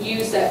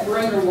use that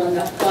Bruner one,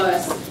 the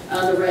plus,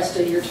 the rest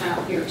of your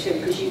time here too,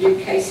 because you do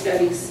case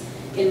studies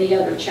in the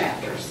other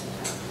chapters.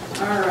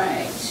 All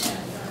right.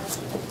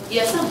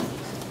 Yes, ma'am.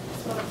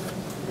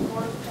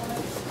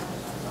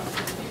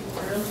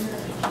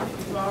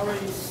 You've already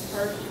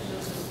purchased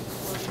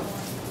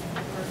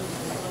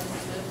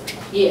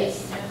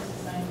Yes. and it's the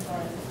same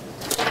price.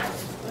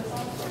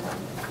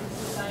 It's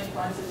the same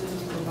price as if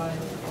you were buying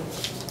it.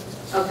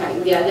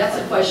 Okay, yeah, that's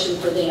a question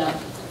for them.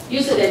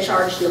 Usually they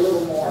charge you a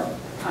little more,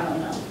 I don't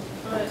know.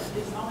 But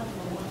it's only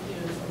for 1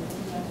 year, so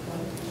you have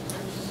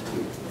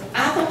to.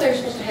 I thought they were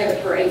supposed to have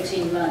it for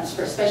 18 months,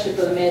 for especially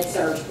for the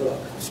med-surg book.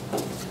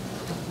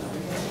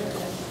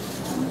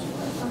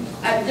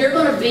 They're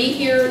going to be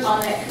here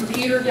on that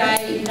computer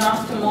day,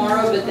 not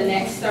tomorrow, but the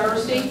next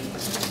Thursday.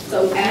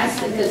 So ask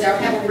them, because they'll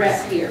have a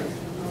rep here.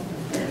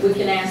 We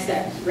can ask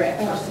that rep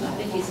person. I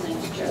think his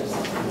name's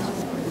Joseph.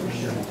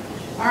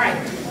 All right,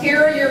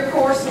 here are your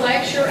course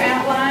lecture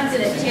outlines,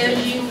 and it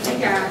tells you, hey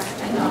guys,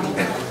 hang on.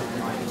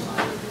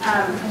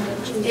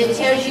 It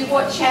tells you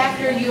what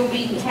chapter you'll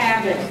be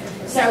having.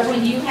 So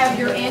when you have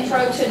your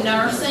intro to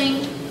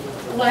nursing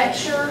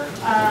lecture,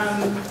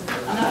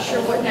 I'm not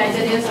sure what day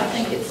that is, I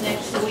think it's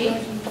next week.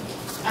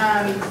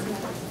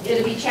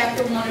 It'll be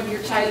chapter 1 of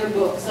your Taylor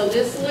book. So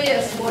this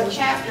lists what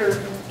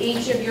chapter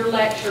each of your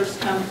lectures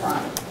come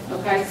from.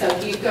 Okay, so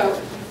if you go,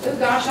 oh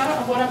gosh, I don't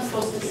know what I'm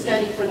supposed to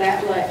study for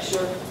that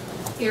lecture.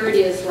 Here it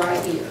is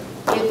right here.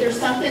 If there's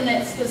something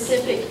that's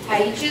specific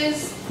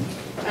pages,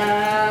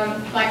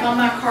 like on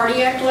my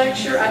cardiac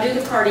lecture, I do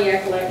the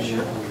cardiac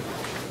lecture.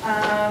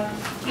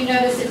 You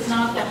notice it's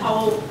not the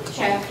whole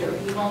chapter.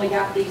 You've only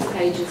got these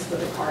pages for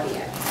the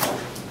cardiac.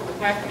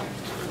 Okay?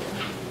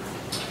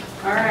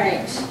 All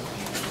right.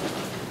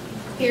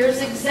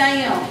 Here's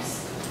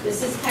exams.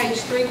 This is page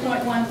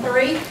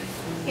 3.13.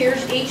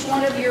 Here's each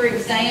one of your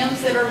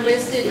exams that are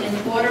listed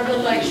and what are the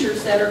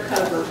lectures that are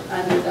covered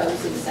under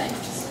those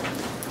exams.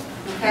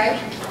 Okay?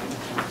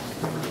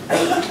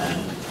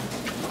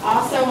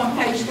 Also on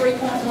page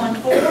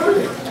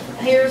 3.14,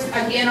 here's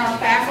again our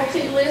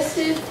faculty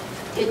listed.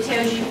 It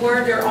tells you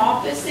where their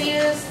office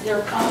is,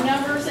 their phone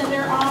numbers in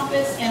their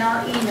office, and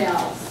our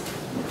emails.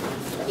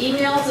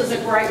 Emails is a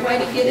great way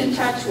to get in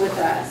touch with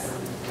us.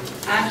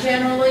 I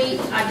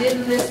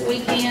didn't this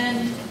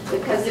weekend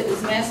because it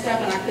was messed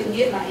up and I couldn't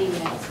get my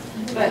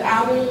emails. But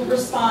I will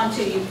respond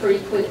to you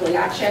pretty quickly.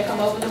 I check them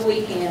over the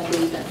weekend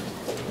even.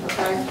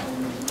 Okay?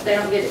 If they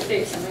don't get it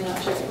fixed, I may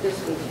not check it this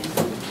weekend.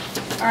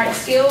 All right,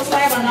 Skills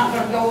Lab, I'm not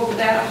going to go over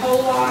that a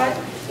whole lot,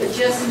 but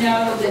just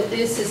know that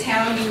this is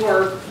how you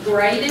are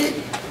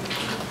graded.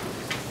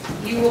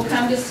 You will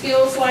come to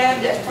Skills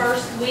Lab that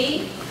first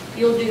week.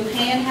 You'll do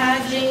hand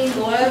hygiene,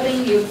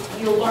 gloving.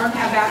 You'll learn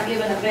how about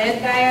giving a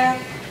bed bath,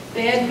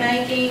 bed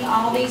making.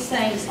 All these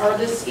things are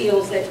the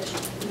skills that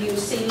you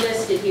see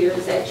listed here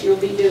that you'll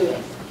be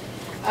doing.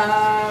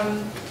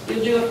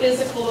 You'll do a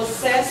physical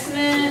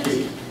assessment.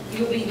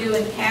 You'll be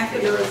doing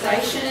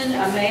catheterization,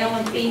 a male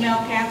and female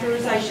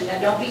catheterization. Now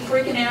don't be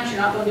freaking out,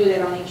 you're not going to do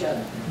that on each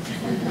other.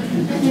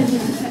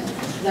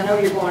 I know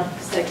you're going to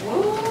say,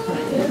 whoa.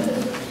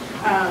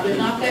 There's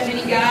not that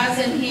many guys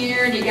in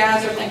here, and you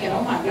guys are thinking,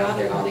 oh my God,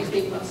 there are all these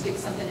people going to stick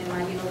something in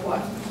my, you know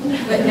what.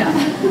 But no.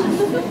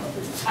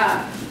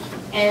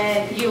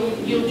 And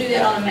you'll do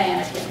that on a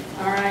mannequin,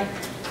 all right?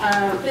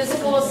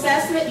 Physical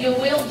assessment, you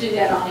will do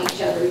that on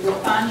each other. You'll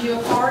find you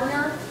a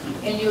partner,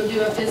 and you'll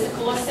do a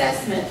physical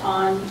assessment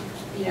on,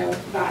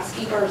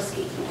 Visky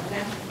Bursky,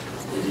 okay?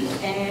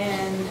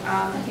 And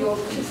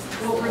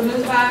we'll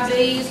remove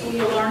IVs.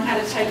 You'll learn how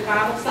to take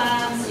vital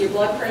signs, your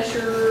blood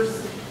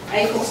pressures,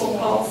 apical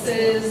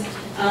pulses,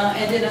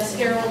 and then a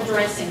sterile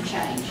dressing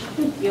change.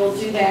 You'll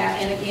do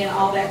that, and again,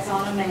 all that's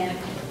on a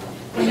mannequin.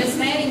 When Miss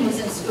Manning was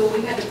in school,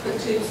 we had to put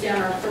tubes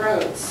down our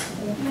throats.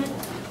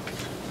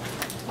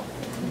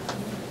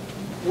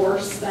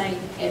 Worst thing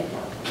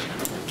ever.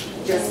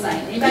 Just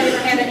saying. Anybody ever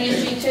had an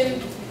NG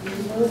tube?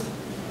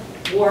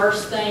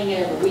 Worst thing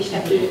ever. We used to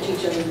have to do it to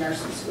each other in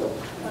nursing school.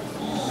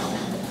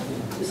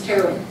 It was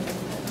terrible.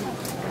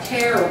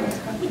 Terrible.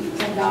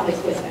 Thank God they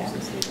quit that.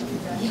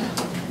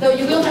 Though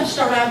you will have to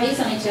start IVs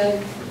on each other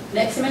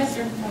next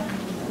semester.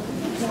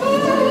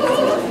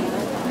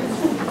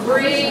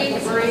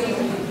 Breathe,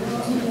 breathe.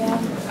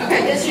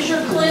 Okay, this is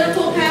your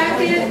clinical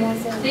packet.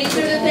 These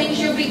are the things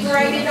you'll be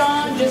graded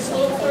on. Just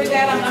look through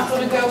that. I'm not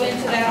going to go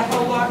into that a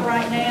whole lot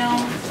right now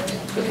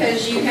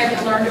because you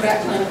haven't learned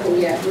about clinical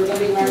yet. We're going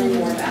to be learning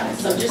more about it.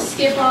 So just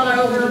skip on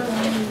over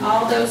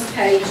all those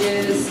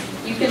pages.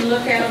 You can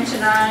look at them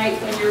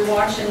tonight when you're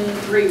watching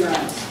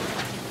reruns.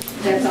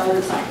 That's all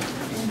it's on.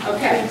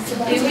 Okay,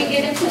 then we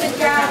get into the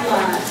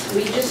guidelines.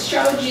 We just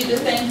showed you the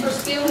thing for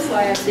Skills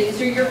Lab.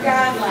 These are your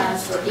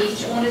guidelines for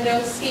each one of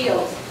those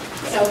skills.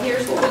 So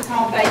here's what we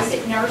call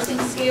basic nursing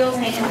skills: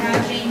 hand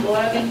hygiene,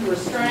 gloving,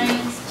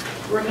 restraints,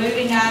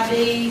 removing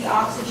IVs,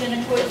 oxygen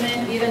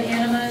equipment, giving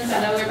enemas.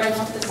 I know everybody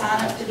wants to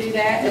sign up to do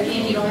that.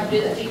 Again, you don't have to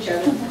do that to each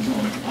other.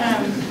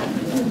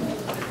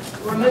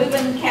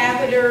 Removing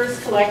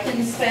catheters,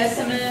 collecting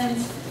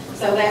specimens.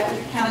 So that we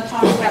kind of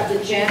talk about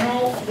the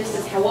general. This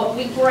is what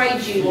we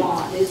grade you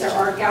on. These are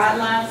our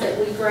guidelines that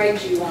we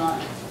grade you on.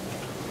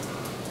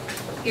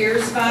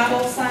 Here's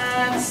vital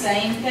signs,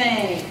 same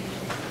thing.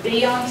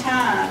 Be on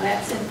time,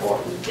 that's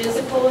important.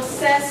 Physical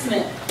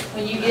assessment.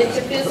 When you get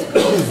to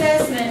physical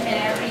assessment, and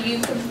after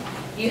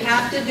you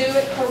have to do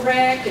it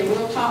correct, and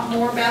we'll talk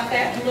more about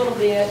that in a little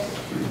bit,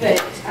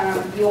 but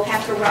you'll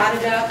have to write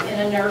it up in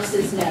a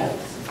nurse's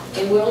notes.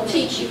 And we'll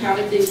teach you how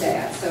to do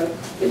that. So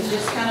but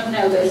just kind of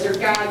know those are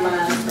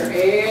guidelines for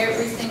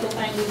every single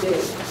thing we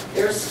do.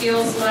 There's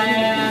skills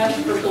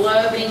labs for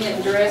gloving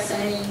and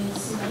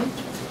dressings,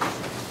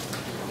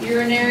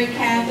 urinary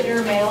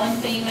catheter, male and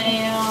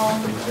female,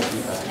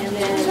 and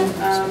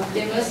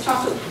then let's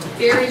talk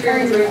very,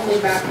 very briefly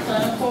about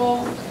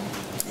clinical.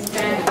 In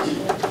fact,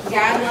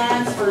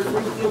 guidelines for,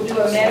 you'll do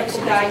a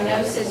medical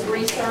diagnosis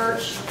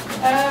research,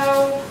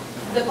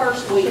 the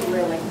first week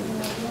really.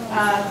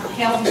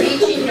 Health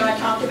teaching, I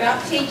talked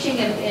about teaching,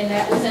 and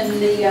that was in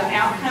the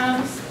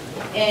outcomes.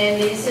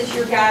 And this is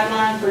your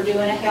guideline for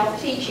doing a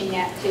health teaching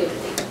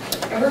activity.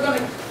 And we're going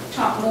to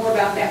talk more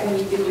about that when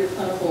you do your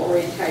clinical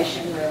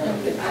orientation, really.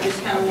 But I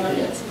just kind of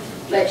wanted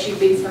to let you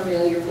be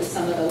familiar with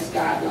some of those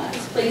guidelines.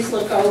 Please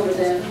look over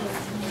them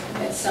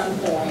at some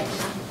point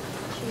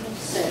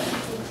soon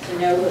to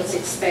know what's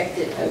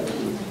expected of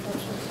you.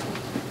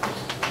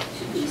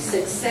 To be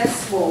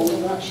successful, we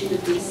want you to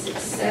be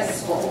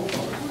successful.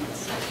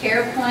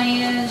 Care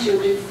plans,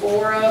 you'll do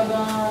 4 of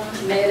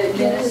them. Med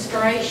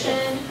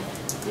administration,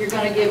 you're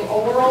going to give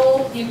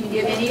oral. You can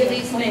give any of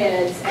these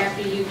meds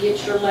after you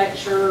get your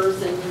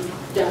lectures and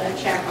done a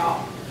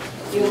check-off.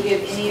 You'll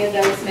give any of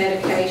those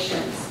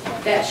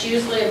medications. That's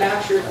usually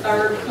about your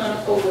 3rd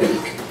clinical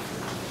week.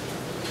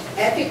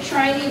 EPIC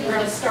training, we're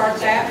going to start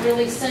that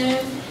really soon.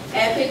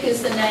 EPIC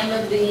is the name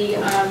of the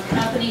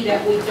company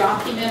that we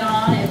document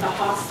on at the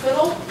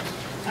hospital.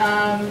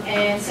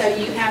 And so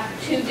you have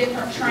 2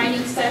 different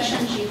training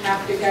sessions you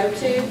have to go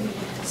to.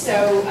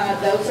 So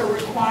those are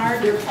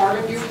required. They're part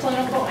of your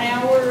clinical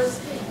hours.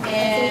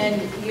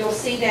 And you'll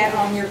see that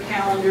on your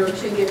calendar,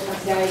 2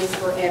 different days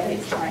for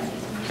EPIC training.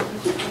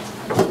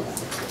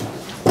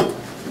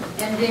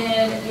 And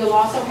then you'll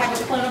also have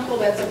a clinical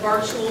that's a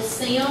virtual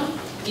sim.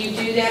 You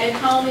do that at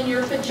home in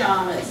your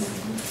pajamas.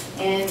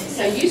 And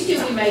so used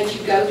to we made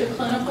you go to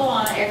clinical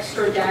on an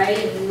extra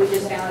day, and we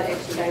just found that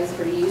extra day is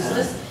pretty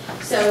useless.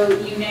 So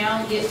you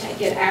now get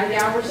 8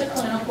 hours of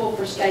clinical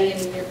for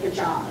staying in your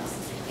pajamas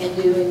and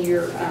doing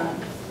your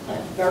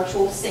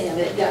virtual sim.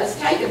 It does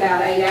take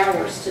about 8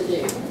 hours to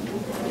do.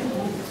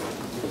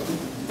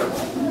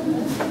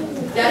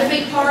 That'll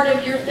be part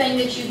of your thing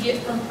that you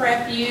get from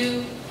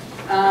PrepU.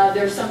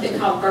 There's something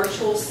called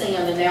virtual sim,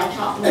 and they'll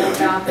talk more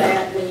about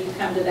that when you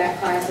come to that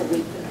class a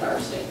week from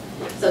Thursday.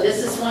 So this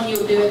is one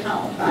you'll do at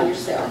home by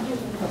yourself,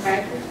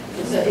 okay?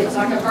 It's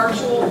like a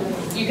virtual,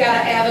 you got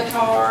an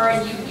avatar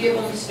and you give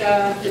them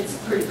stuff. It's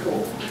pretty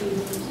cool.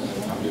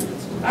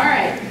 All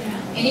right,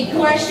 any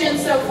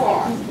questions so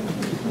far?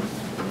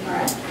 All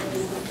right.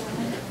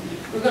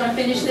 We're going to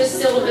finish this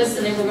syllabus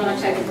and then we're going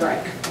to take a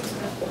break.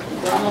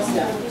 We're almost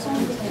done.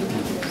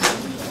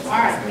 All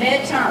right,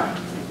 med term.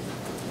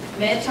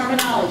 Med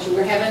terminology.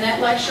 We're having that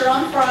lecture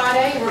on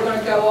Friday. We're going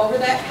to go over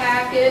that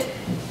packet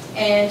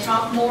and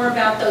talk more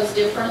about those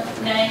different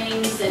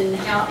names and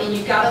how, and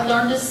you've got to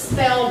learn to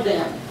spell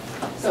them.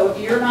 So if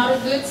you're not a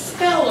good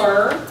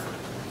speller,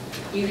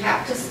 you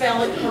have to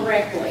spell it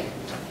correctly,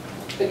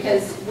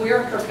 because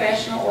we're a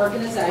professional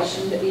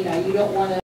organization, but you know, you don't want to